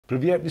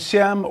Привет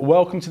всем,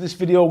 welcome to this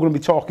video. We're going to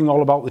be talking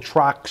all about the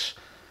tracks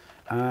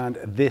and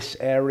this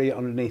area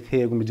underneath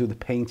here. We're going to do the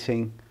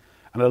painting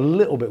and a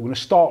little bit, we're going to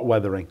start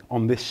weathering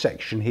on this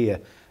section here,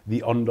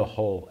 the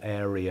underhull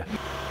area.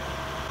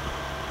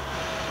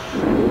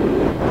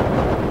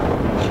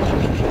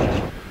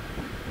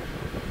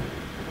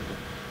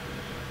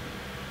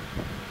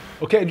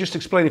 Okay, just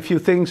explain a few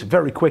things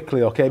very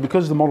quickly, okay?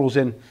 Because the model's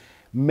in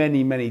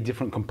many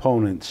different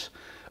components,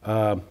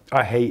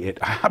 I hate it.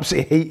 I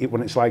absolutely hate it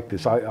when it's like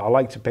this. I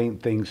like to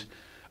paint things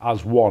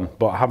as one,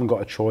 but I haven't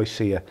got a choice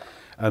here.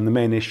 And the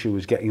main issue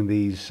is getting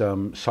these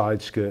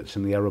side skirts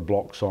and the error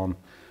blocks on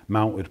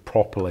mounted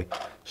properly.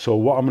 So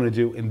what I'm going to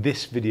do in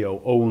this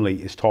video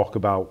only is talk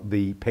about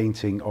the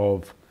painting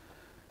of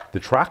the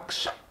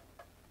tracks,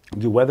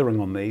 do weathering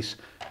on these.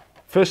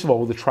 First of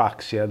all, the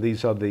tracks, yeah,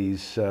 these are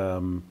these,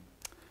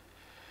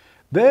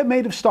 they're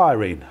made of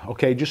styrene,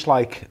 okay, just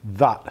like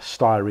that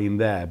styrene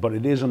there, but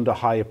it is under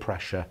higher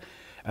pressure.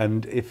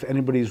 And if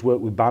anybody's worked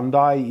with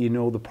Bandai, you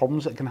know the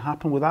problems that can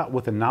happen with that,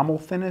 with enamel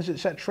thinners,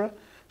 etc.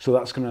 So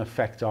that's going to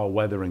affect our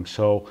weathering.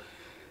 So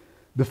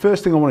the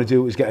first thing I want to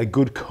do is get a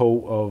good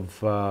coat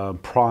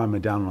of primer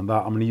down on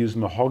that. I'm going to use the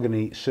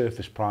mahogany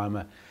surface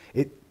primer.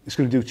 It's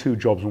going to do two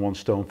jobs in one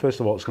stone. First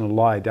of all, it's going to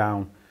lie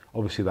down,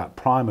 obviously, that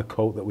primer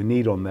coat that we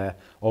need on there.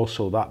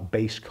 Also, that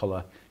base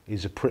colour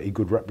is a pretty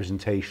good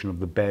representation of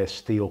the bare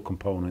steel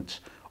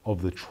components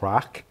of the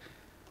track.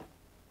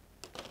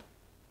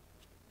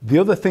 The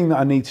other thing that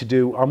I need to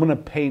do, I'm going to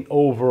paint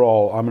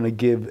overall, I'm going to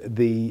give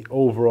the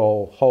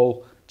overall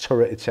hull,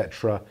 turret,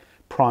 etc.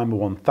 primer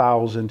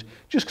 1000,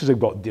 just because they've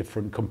got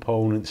different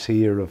components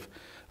here of,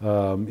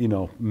 you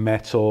know,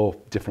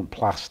 metal, different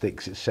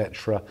plastics,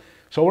 etc.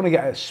 So I want to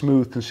get a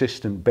smooth,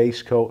 consistent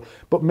base coat,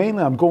 but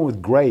mainly I'm going with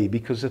grey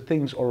because the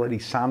thing's already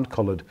sand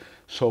coloured.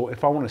 So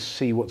if I want to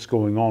see what's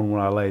going on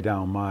when I lay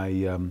down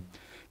my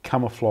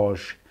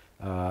camouflage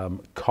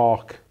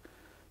cork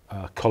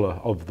colour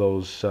of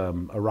those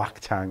Iraq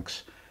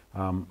tanks,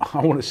 I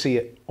want to see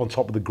it on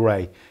top of the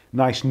grey,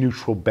 nice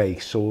neutral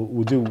base. So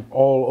we'll do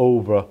all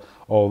over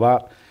all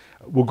that.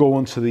 We'll go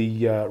on to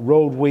the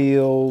road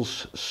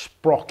wheels,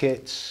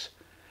 sprockets.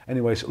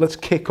 Anyway, so let's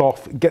kick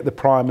off, get the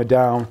primer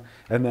down,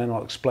 and then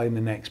I'll explain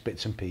the next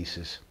bits and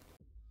pieces.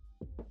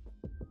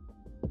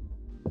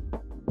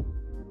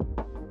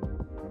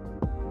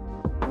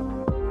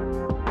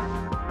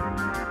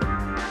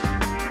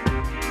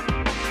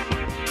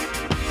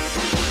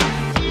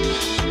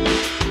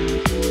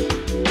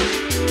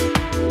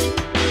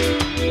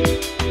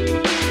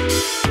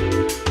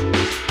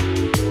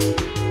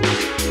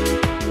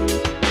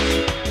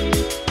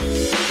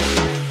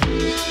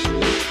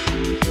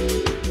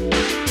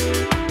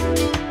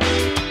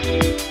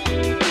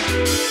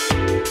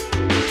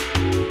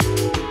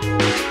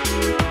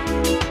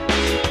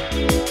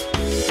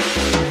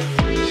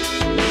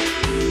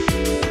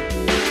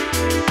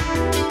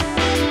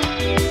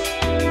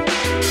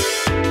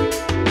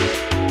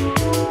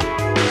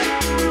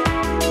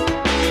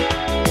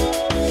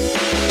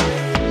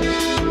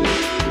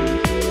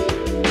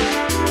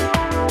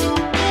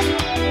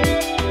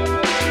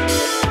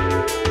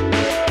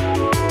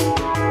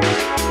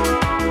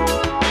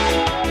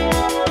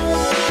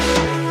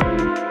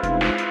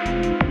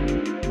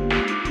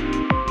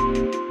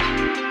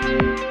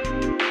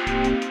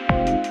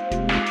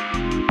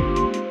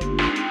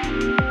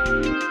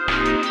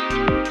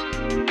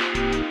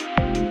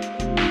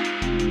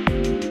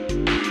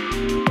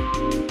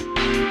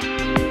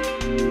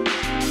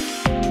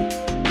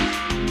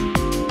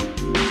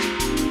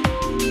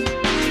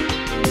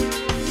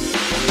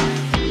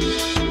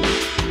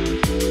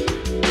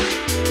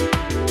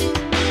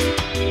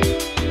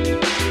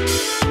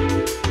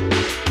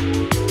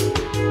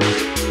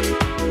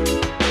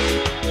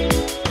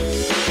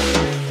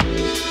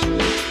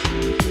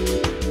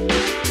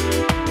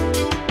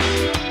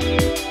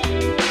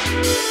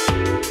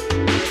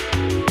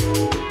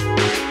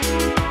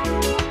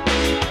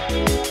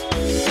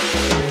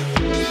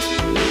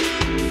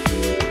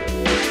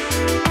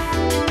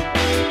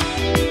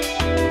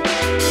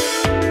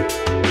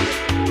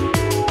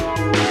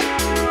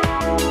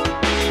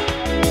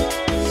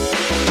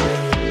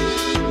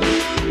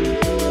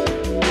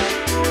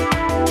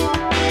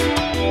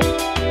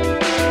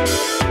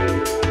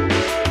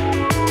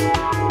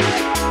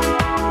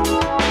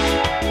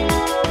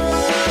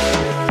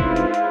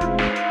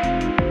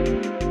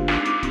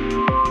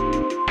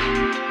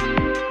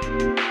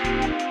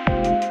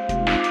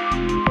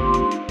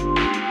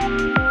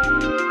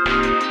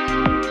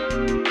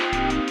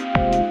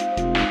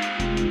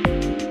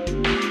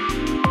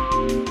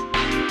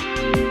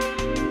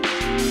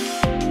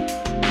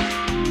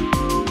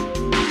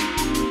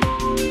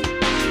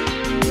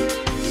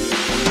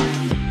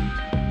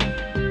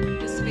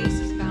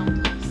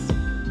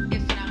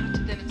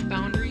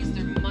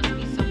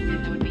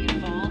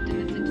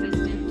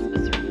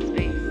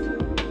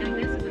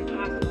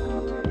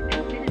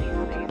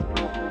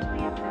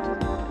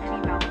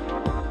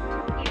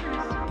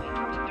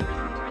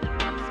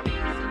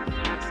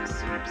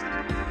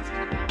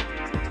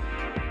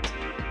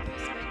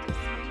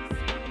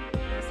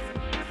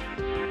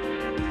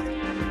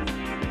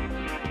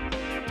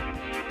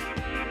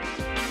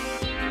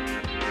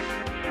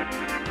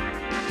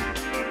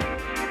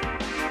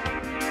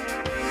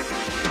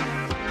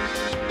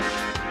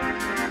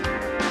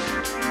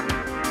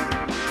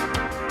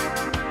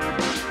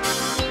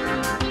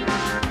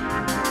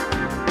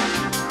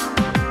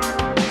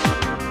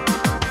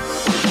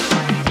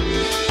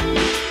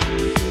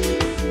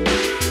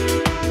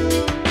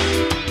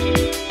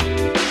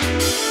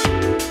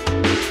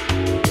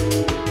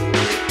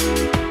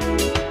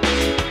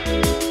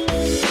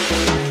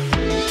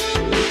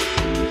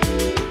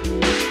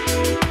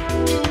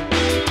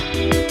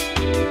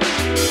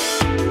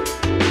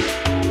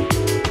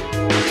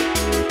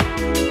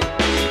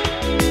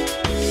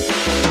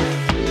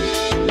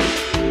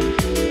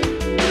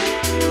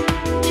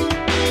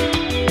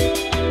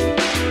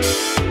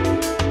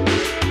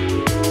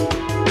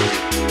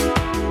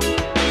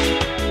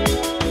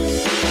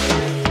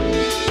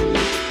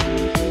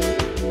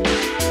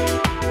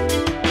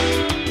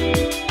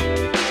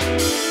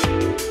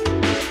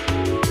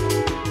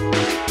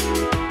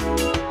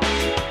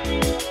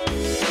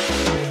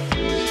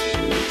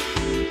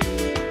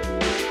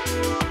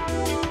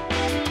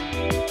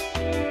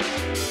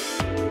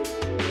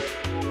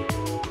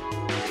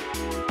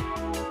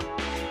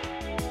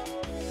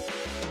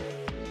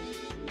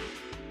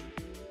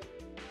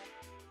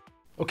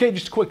 Okay,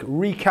 just a quick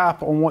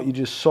recap on what you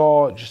just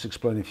saw, just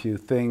explain a few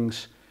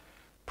things.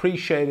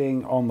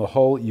 Pre-shading on the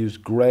hull,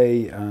 used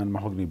grey and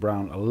mahogany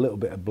brown, a little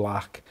bit of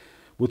black.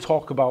 We'll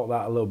talk about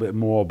that a little bit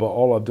more, but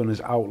all I've done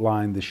is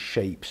outline the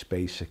shapes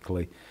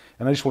basically.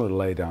 And I just wanted to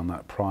lay down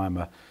that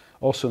primer.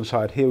 Also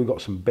inside here we've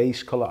got some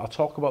base colour. I'll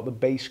talk about the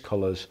base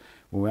colours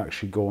when we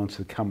actually go onto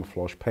the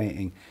camouflage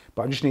painting,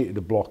 but I just needed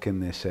to block in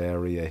this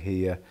area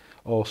here.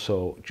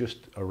 Also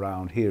just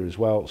around here as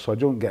well, so I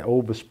don't get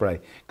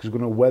overspray, because we're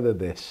going to weather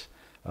this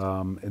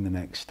in the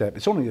next step.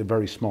 It's only a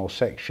very small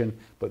section,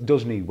 but it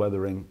does need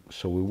weathering,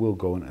 so we will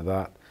go into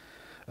that.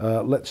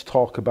 Let's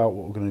talk about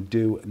what we're going to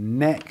do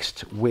next,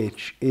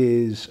 which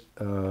is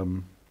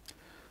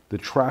the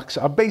tracks.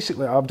 I've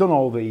done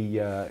all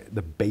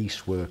the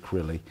base work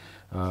really.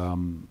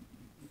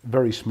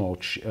 Very small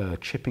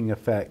chipping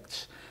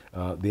effects,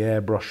 the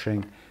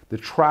airbrushing. The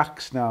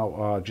tracks now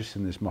are just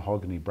in this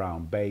mahogany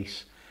brown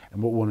base,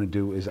 and what we want to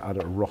do is add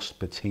a rust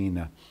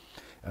patina.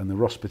 And the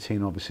rust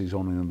patina obviously is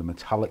only on the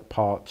metallic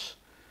parts,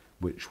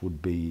 which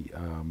would be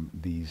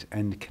these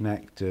end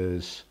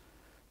connectors,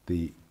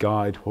 the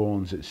guide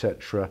horns,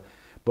 etc.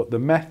 But the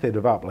method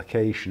of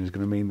application is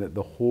going to mean that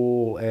the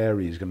whole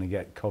area is going to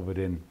get covered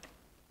in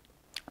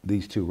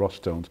these two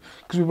rust tones,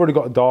 because we've already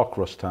got a dark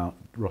rust tone.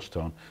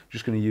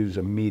 Just going to use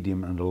a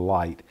medium and a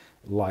light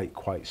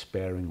quite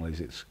sparingly,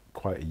 as it's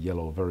quite a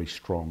yellow, very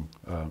strong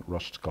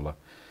rust colour.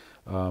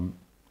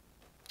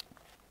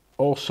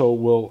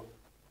 Also,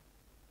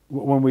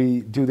 when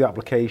we do the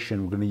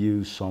application, we're going to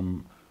use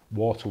some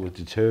water with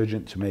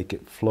detergent to make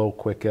it flow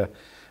quicker.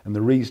 And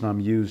the reason I'm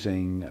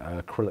using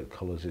acrylic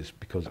colours is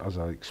because, as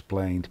I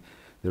explained,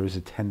 there is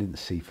a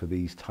tendency for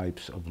these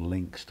types of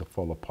links to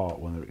fall apart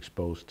when they're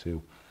exposed to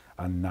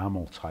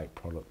enamel type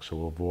products,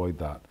 so avoid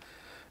that.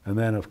 And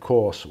then of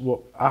course,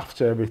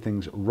 after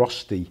everything's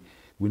rusty,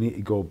 we need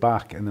to go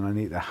back, and then I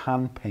need to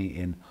hand paint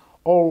in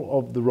all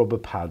of the rubber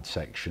pad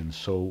sections.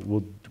 So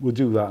we'll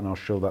do that, and I'll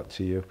show that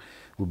to you.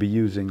 We'll be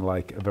using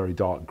like a very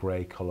dark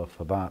grey colour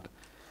for that.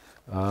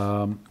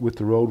 With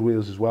the road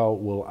wheels as well,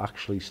 we'll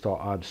actually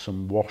start add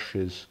some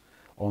washes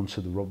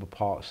onto the rubber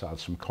parts, add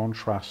some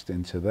contrast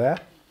into there.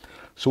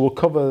 So we'll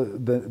cover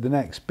the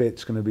next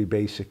bit's going to be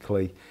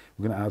basically,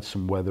 we're going to add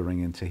some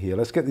weathering into here.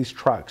 Let's get these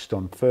tracks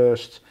done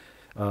first.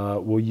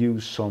 We'll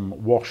use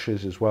some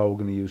washes as well. We're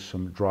going to use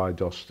some dry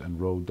dust and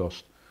road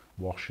dust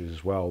washes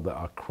as well that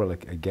are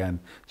acrylic again,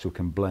 so we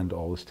can blend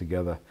all this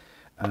together.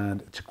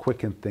 And to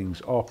quicken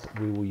things up,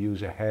 we will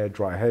use a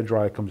hairdryer.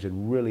 Hairdryer comes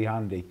in really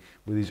handy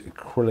with these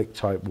acrylic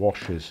type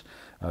washes,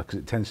 because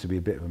it tends to be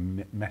a bit of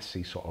a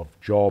messy sort of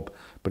job,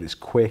 but it's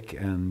quick,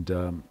 and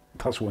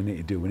that's what we need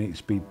to do. We need to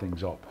speed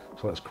things up.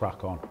 So let's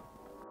crack on.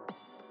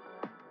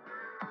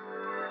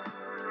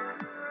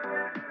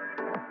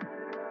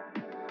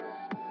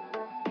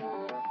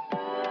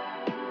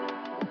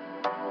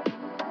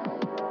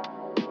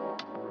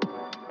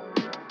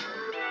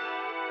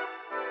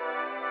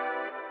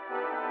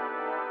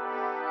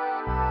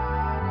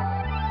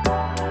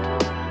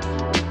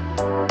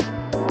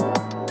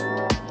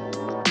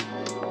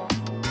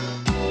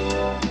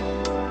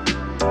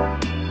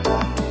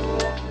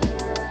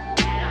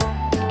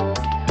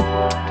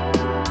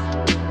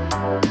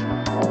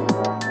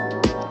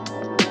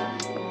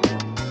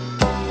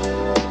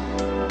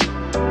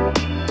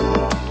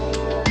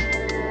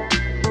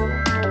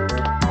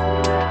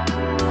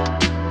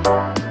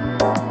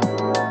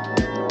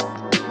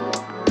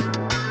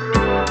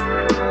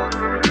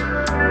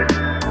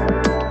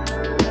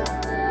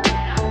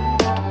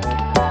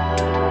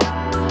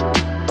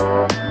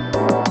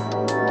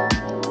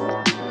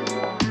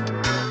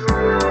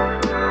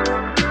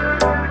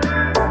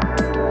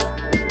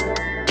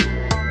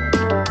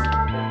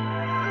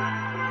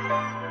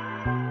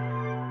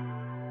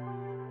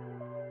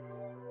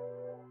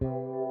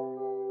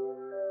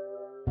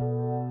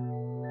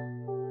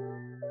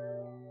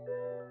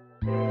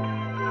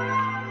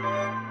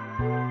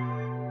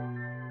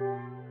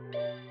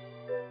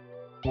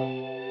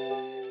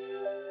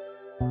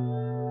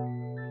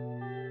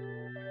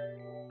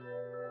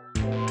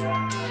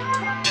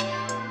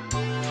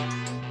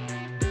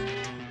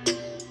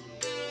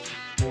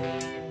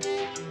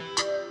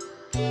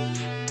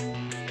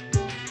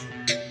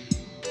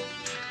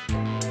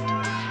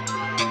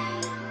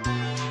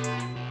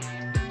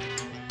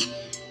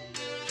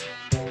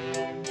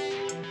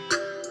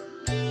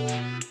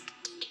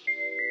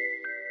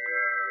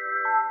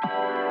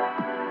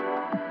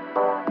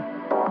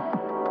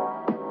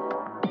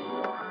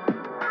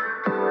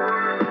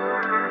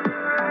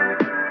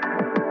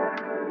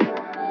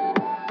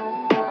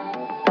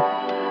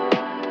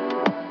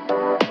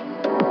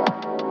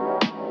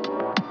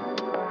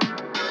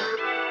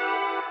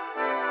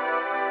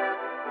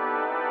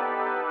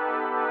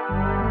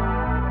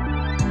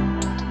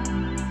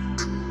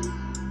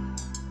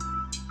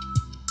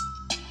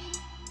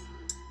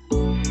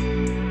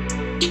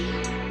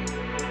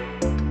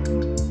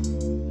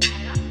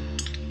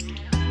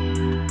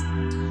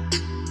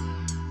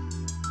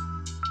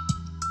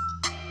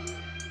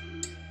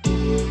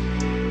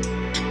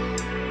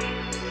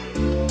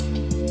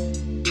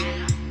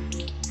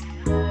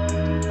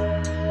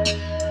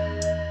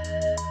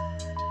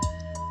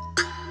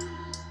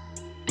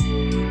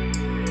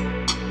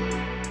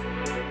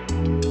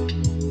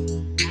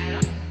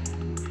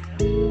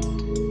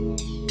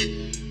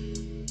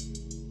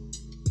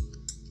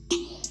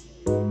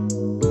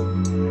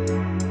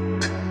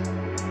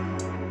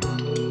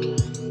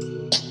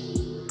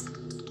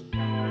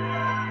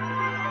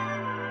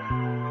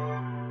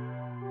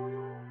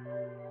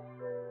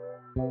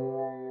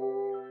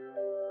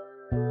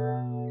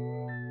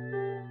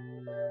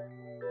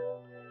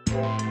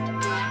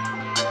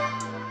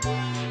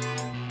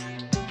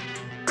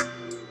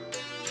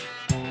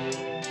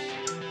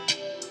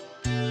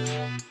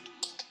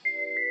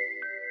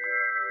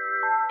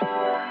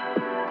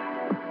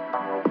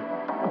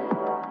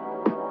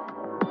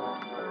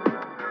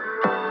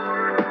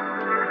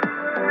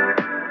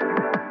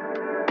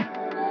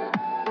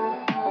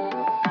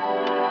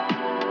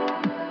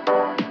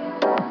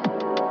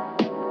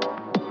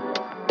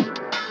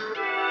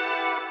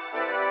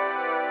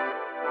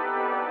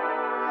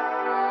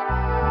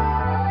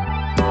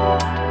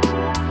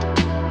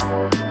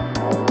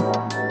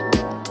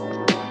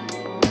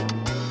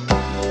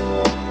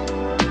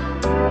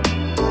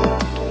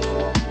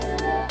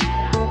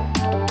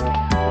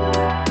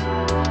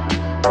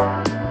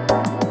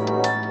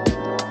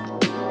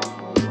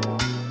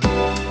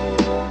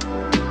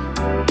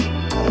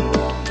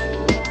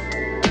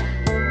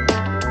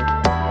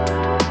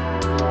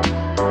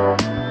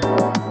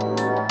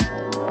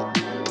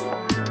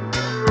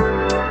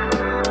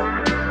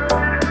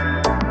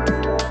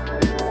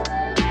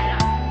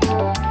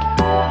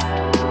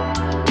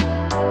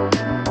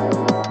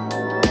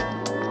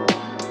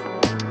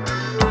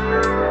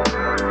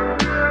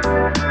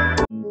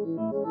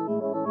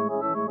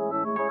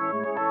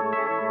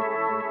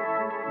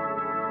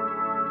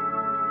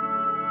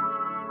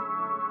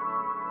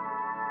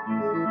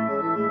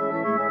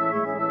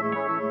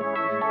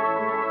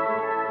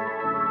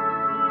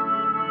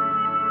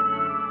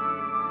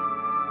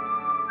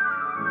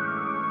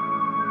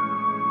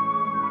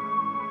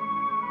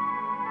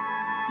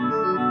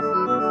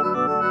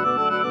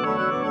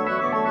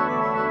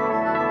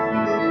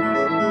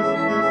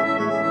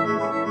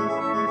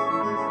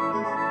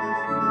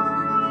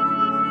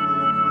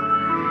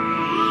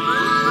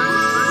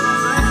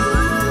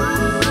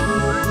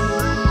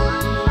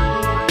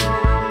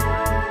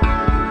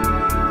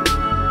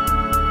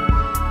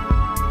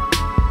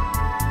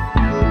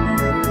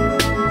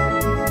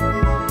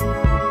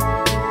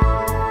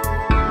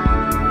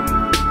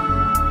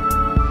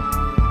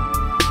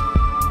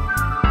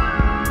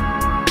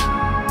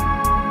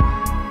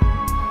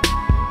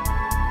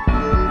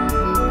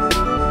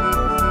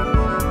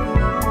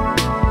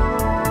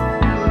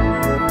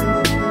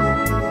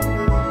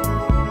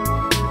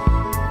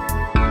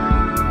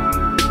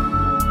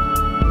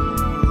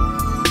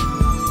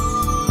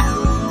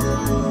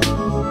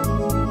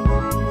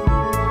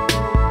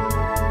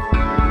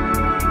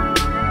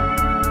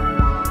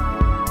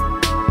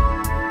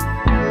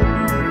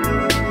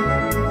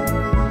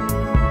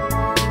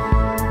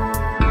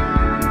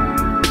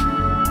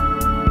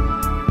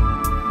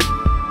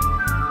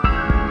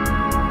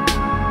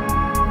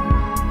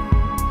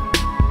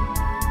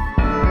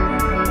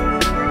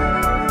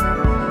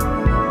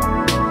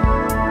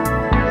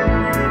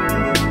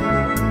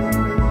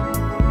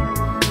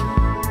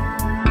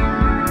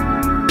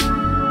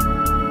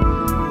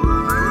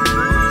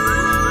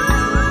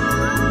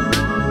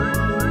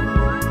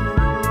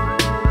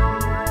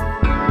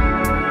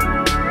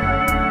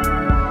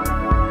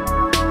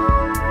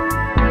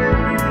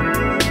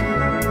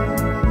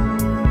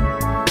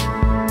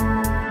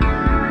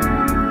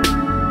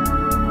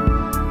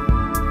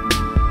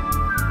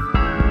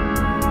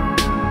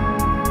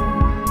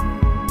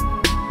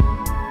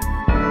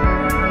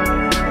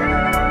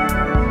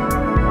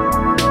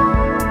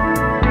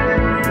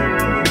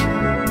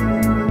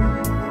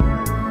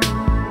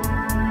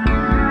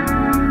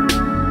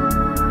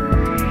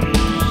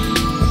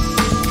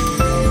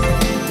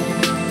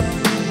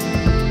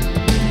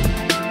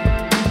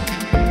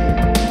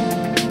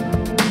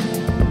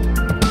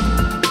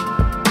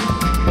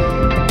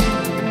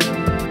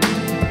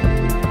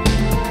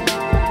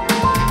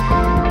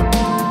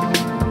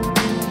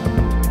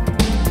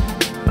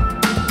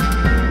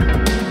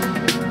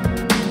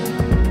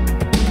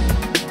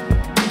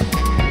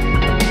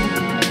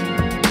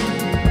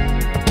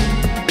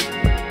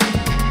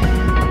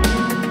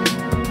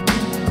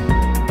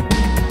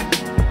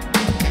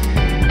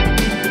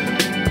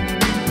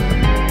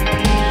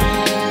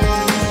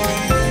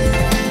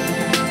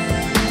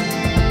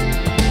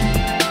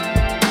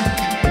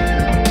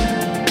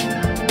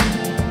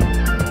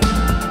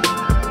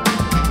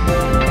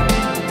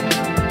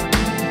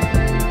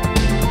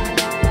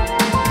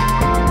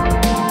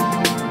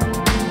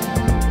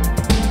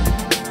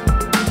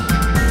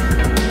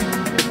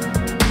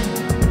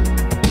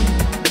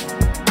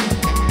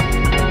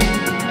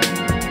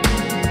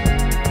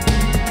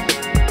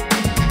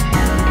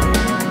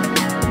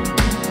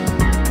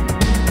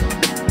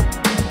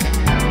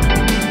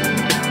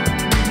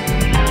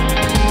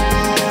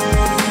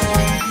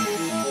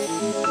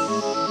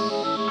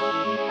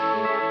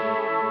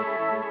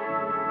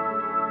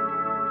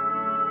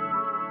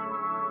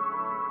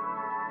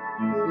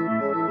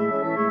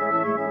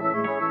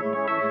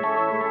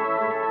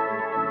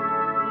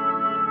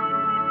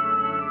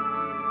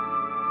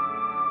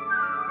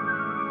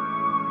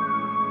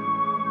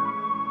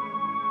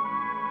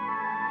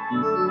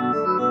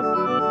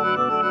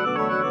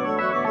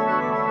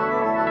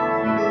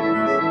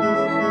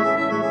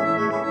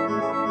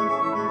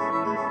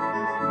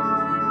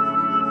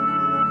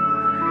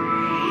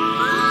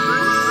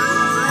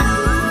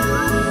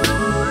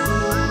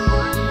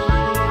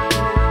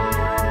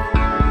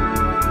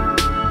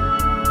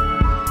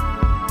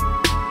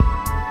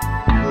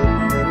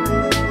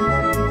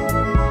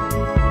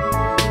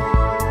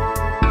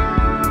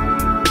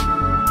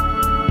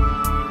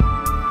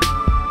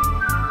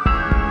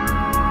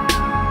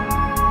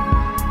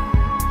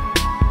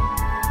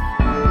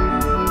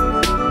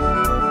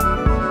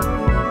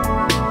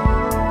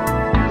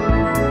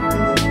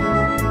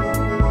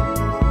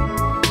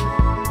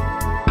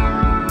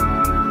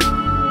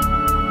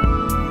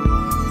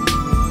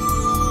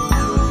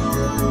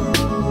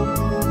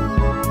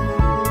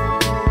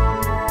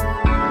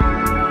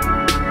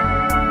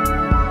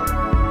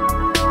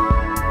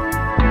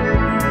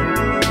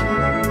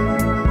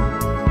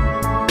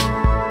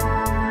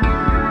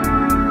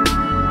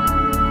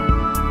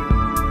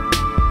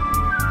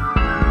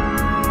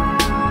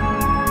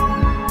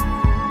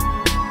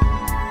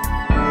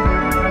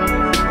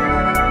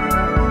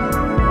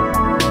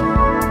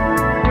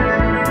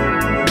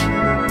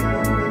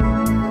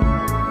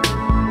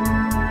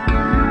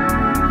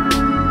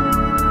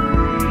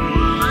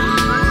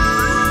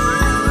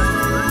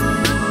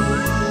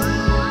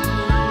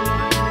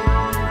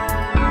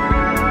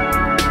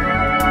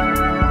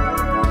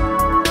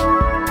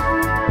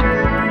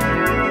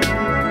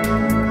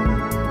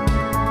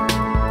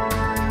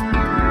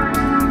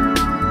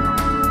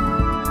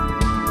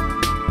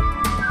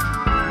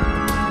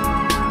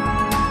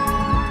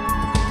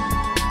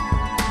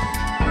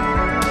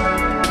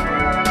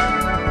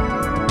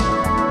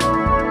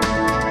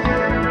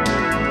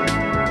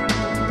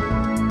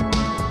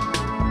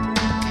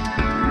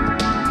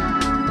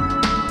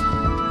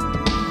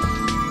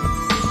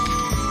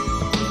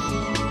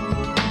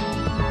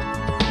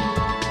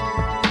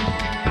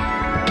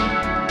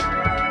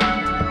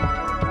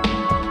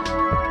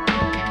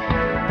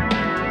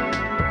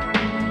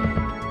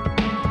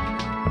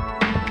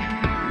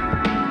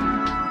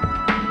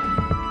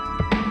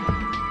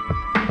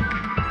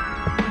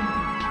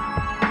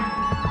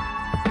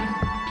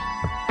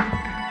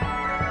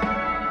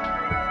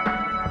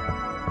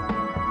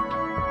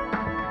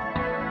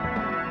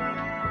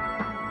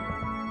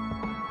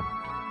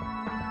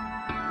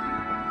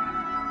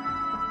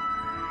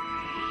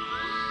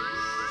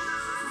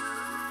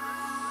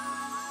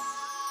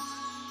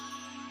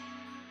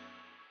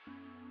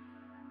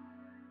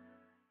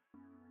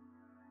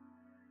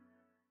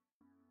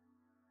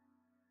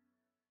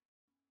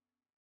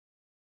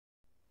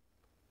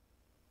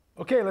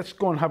 Okay, let's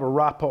go and have a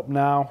wrap up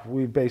now.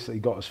 We've basically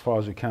got as far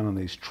as we can on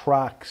these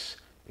tracks,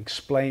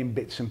 explain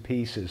bits and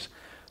pieces.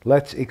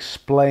 Let's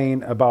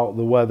explain about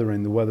the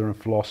weathering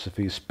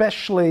philosophy,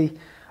 especially,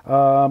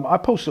 I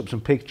posted up some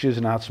pictures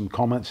and I had some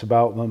comments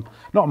about them,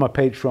 not on my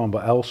Patreon,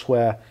 but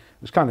elsewhere.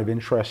 It was kind of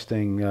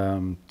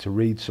interesting to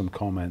read some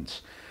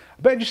comments.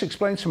 I better just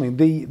explain something.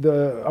 I'm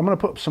going to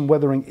put up some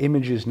weathering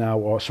images now,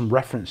 or some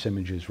reference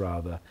images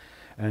rather,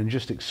 and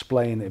just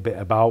explain a bit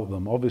about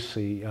them.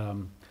 Obviously,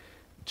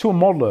 to a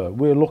modeler,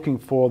 we're looking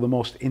for the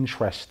most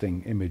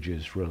interesting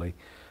images, really.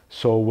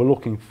 So we're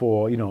looking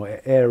for, you know,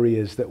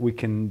 areas that we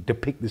can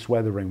depict this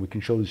weathering, we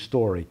can show the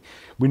story.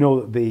 We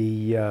know that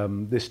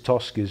this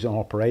Tusk is in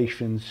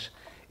operations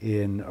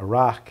in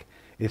Iraq.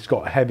 It's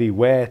got heavy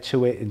wear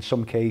to it in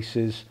some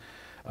cases.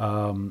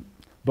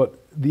 But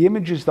the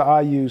images that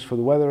I use for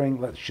the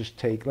weathering, let's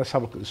have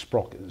a look at the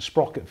sprocket. The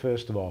sprocket,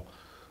 first of all.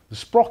 The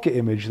sprocket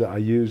image that I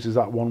use is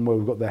that one where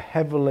we've got the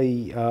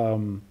heavily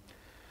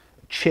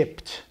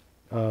chipped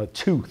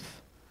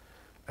tooth,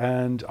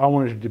 and I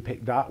wanted to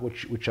depict that,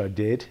 which I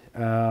did.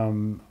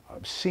 I've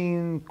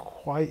seen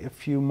quite a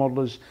few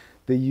modelers,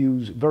 they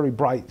use very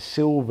bright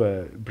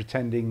silver,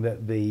 pretending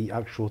that the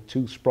actual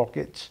tooth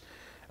sprockets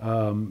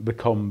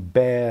become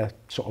bare,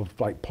 sort of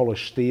like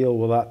polished steel.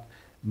 Well, that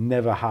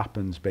never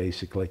happens,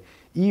 basically.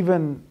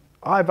 Even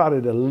I've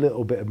added a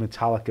little bit of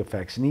metallic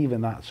effects, and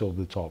even that's over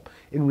the top.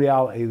 In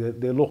reality,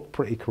 they look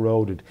pretty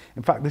corroded.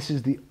 In fact, this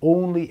is the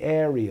only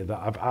area that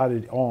I've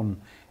added on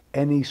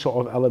any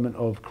sort of element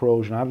of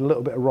corrosion. I had a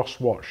little bit of rust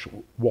wash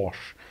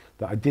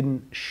that I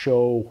didn't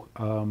show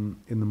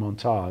in the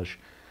montage,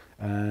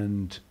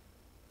 and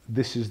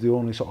this is the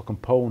only sort of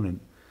component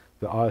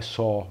that I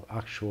saw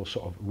actual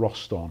sort of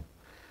rust on.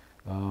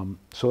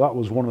 So that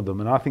was one of them,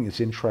 and I think it's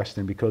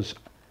interesting because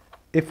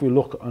if we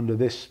look under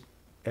this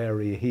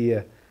area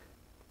here,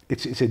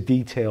 it's a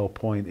detail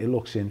point. It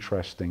looks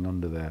interesting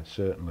under there,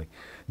 certainly.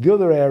 The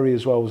other area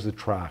as well was the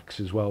tracks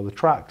as well. The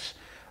tracks,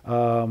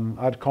 I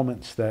had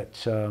comments that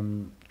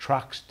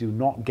tracks do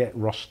not get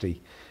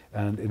rusty,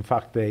 and in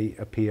fact they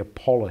appear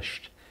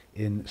polished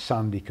in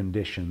sandy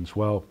conditions.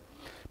 Well,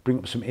 bring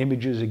up some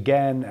images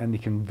again, and you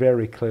can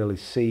very clearly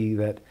see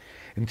that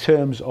in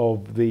terms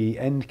of the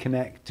end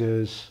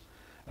connectors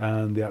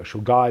and the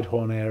actual guide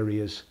horn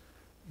areas,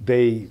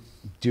 they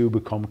do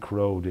become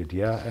corroded,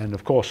 yeah. And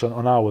of course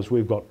on ours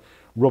we've got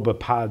rubber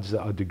pads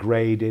that are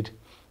degraded,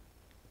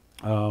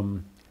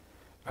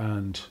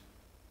 and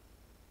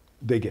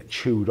they get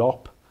chewed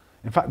up.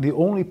 In fact, the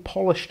only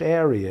polished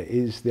area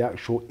is the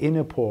actual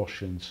inner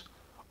portions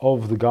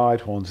of the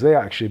guide horns. They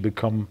actually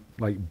become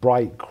like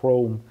bright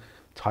chrome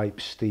type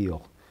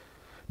steel.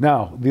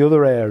 Now the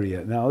other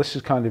area, now this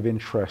is kind of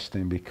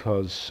interesting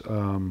because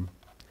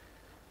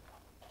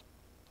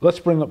let's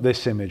bring up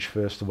this image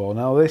first of all.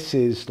 Now this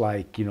is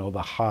like, you know,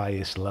 the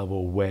highest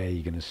level where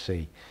you're going to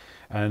see,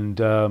 and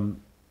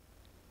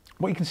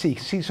what you can see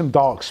some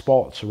dark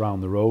spots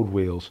around the road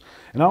wheels.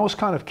 And I was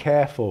kind of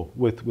careful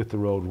with the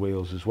road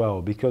wheels as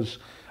well, because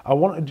I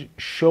wanted to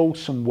show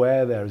some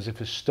wear there, as if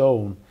a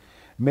stone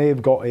may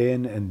have got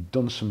in and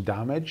done some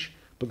damage.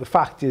 But the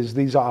fact is,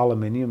 these are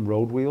aluminium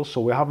road wheels,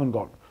 so we haven't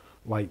got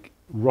like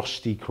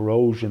rusty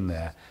corrosion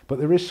there, but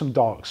there is some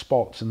dark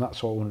spots, and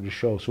that's what I wanted to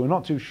show. So we're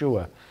not too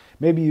sure.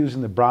 Maybe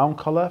using the brown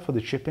color for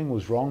the chipping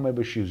was wrong.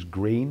 Maybe she used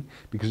green,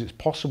 because it's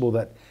possible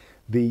that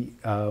the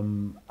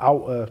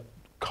outer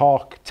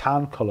caulk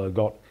tan color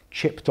got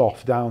chipped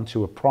off down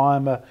to a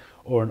primer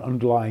or an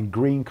underlying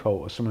green coat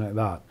or something like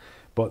that.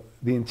 But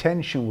the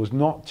intention was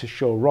not to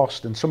show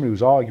rust. And somebody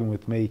was arguing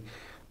with me,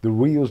 the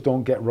wheels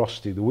don't get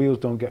rusty, the wheels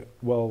don't get,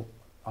 well,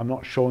 I'm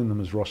not showing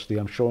them as rusty,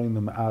 I'm showing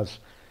them as,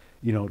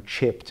 you know,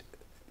 chipped,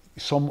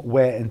 some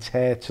wear and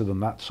tear to them,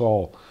 that's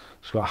all.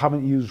 So I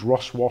haven't used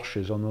rust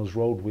washers on those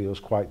road wheels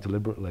quite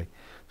deliberately.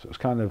 So it's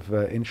kind of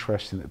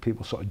interesting that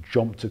people sort of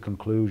jump to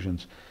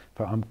conclusions.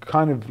 But I'm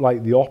kind of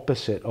like the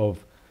opposite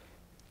of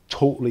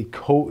totally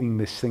coating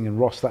this thing in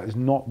rust. That is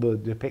not the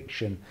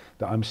depiction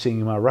that I'm seeing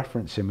in my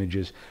reference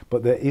images,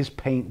 but there is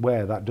paint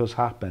wear, that does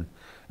happen.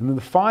 And then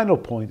the final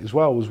point as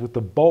well was with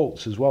the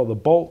bolts as well. The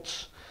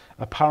bolts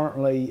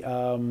apparently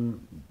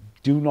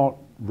do not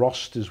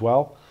rust as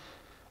well.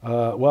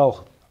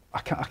 Well,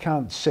 I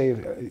can't say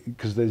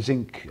because they're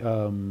zinc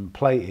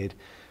plated.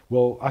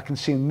 Well, I can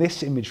see in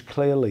this image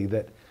clearly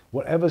that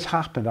whatever's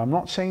happened, I'm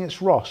not saying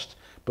it's rust,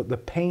 but the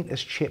paint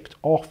has chipped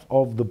off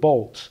of the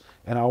bolts,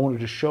 and I wanted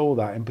to show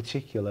that in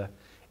particular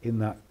in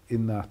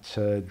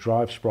that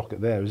drive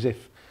sprocket there, as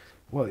if,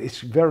 well,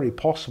 it's very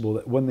possible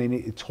that when they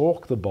need to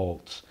torque the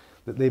bolts,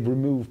 that they've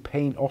removed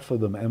paint off of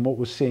them. And what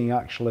we're seeing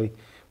actually,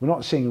 we're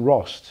not seeing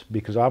rust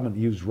because I haven't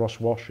used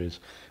rust washers,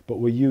 but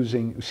we're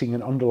seeing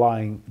an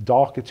underlying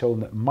darker tone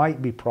that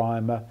might be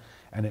primer,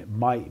 and it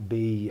might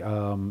be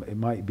an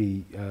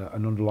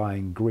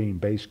underlying green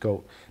base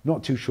coat.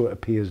 Not too sure, it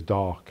appears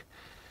dark.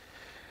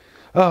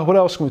 What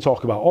else can we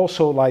talk about?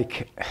 Also,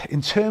 like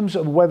in terms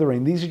of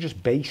weathering, these are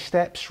just base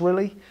steps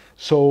really.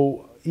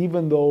 So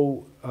even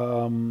though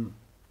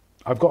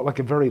I've got like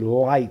a very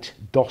light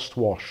dust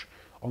wash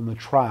on the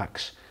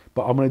tracks,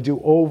 but I'm going to do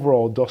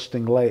overall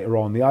dusting later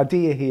on. The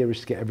idea here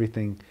is to get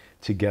everything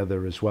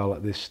together as well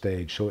at this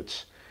stage, so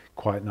it's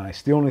quite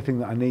nice. The only thing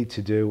that I need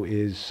to do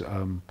is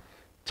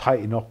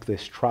tighten up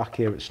this track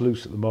here. It's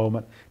loose at the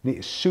moment. Need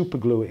to super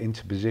glue it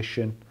into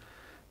position,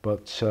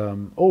 but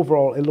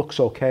overall it looks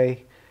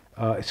okay.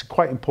 It's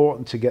quite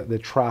important to get the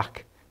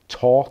track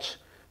taut.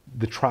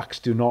 The tracks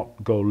do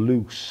not go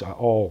loose at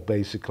all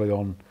basically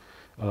on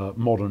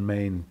modern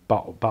main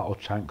battle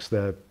tanks.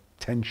 They're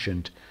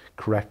tensioned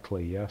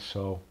correctly, yeah,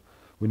 so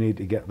we need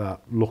to get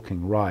that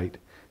looking right.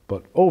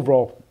 But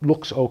overall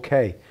looks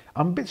okay.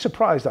 I'm a bit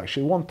surprised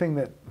actually. One thing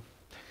that,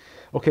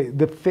 okay,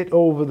 the fit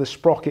over the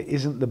sprocket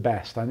isn't the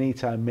best. I need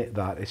to admit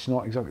that. It's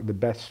not exactly the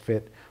best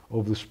fit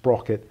over the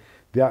sprocket.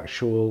 The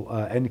actual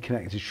end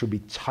connectors should be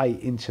tight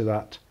into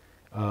that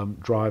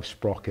drive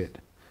sprocket.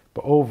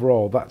 But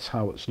overall, that's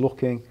how it's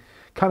looking.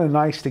 Kind of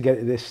nice to get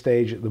at this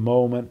stage at the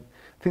moment.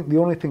 I think the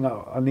only thing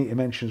I need to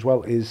mention as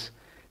well is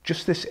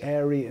just this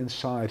area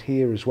inside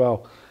here as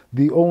well.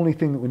 The only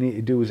thing that we need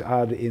to do is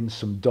add in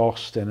some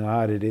dust and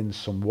add it in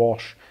some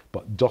wash,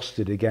 but dust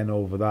it again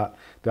over that.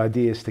 The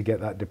idea is to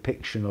get that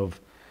depiction of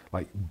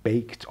like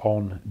baked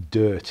on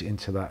dirt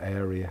into that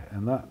area,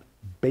 and that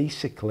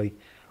basically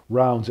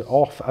rounds it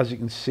off. As you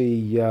can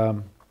see,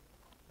 a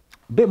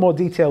bit more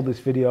detailed this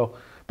video,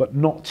 but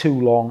not too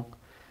long.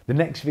 The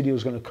next video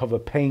is going to cover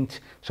paint,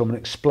 so I'm going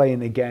to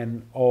explain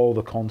again all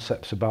the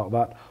concepts about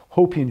that.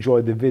 Hope you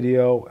enjoyed the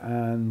video,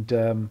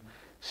 and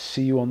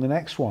see you on the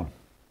next one.